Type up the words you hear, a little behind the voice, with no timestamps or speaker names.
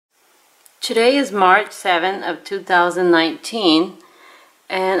Today is March 7th of 2019,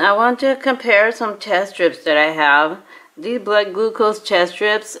 and I want to compare some test strips that I have. These blood glucose test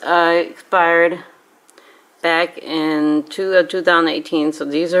strips expired back in 2018, so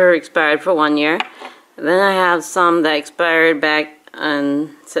these are expired for 1 year. And then I have some that expired back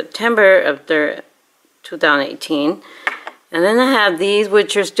in September of 2018. And then I have these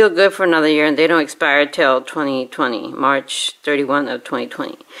which are still good for another year, and they don't expire till 2020, March 31 of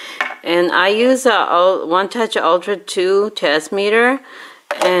 2020. And I use a One Touch Ultra 2 test meter,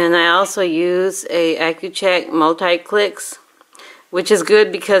 and I also use a Accu-Check multi-clicks, which is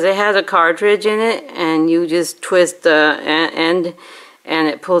good because it has a cartridge in it, and you just twist the end and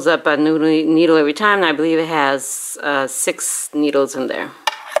it pulls up a needle every time, and I believe it has 6 needles in there.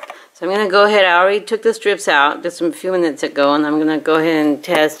 So I'm going to go ahead, I already took the strips out just a few minutes ago, and I'm going to go ahead and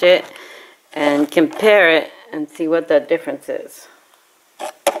test it and compare it and see what the difference is.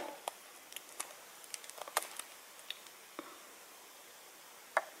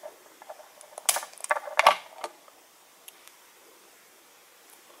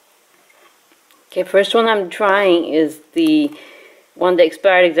 Okay, first one I'm trying is the one that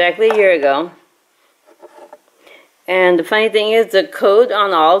expired exactly a year ago. And the funny thing is, the code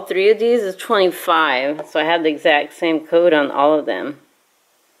on all 3 of these is 25, so I have the exact same code on all of them.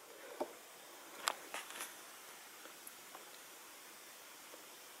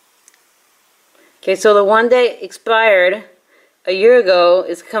 Okay, so the one that expired a year ago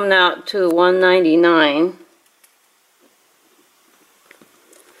is coming out to $1.99.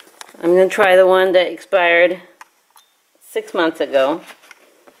 I'm going to try the one that expired 6 months ago.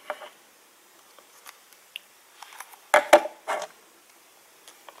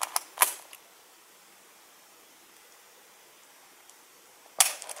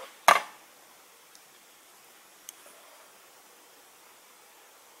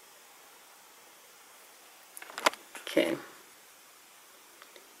 Okay.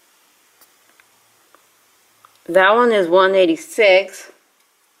 That one is $1.86.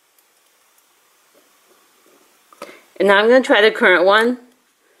 And now I'm going to try the current one.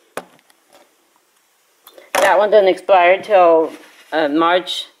 That one doesn't expire till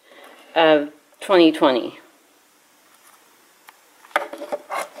March of 2020.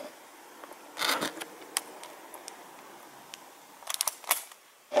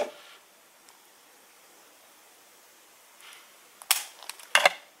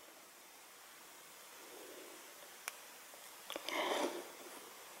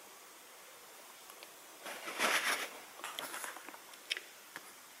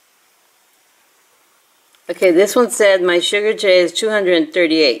 Okay, this one said my sugar today is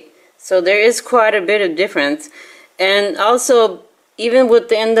 238. So there is quite a bit of difference. And also, even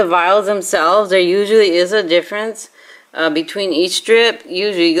within the vials themselves, there usually is a difference between each strip.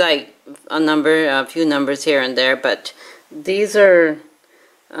 Usually like a few numbers here and there, but these are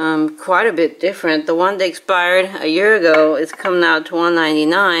quite a bit different. The one that expired a year ago is coming out to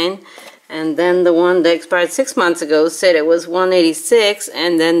 $1.99. And then the one that expired 6 months ago said it was $1.86,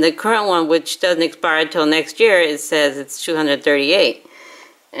 and then the current one, which doesn't expire until next year, it says it's 238.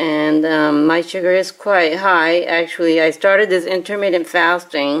 And my sugar is quite high. Actually, I started this intermittent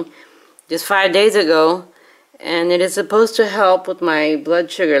fasting just 5 days ago, and it is supposed to help with my blood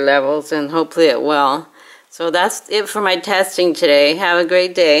sugar levels, and hopefully it will. So that's it for my testing today. Have a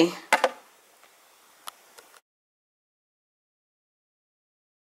great day.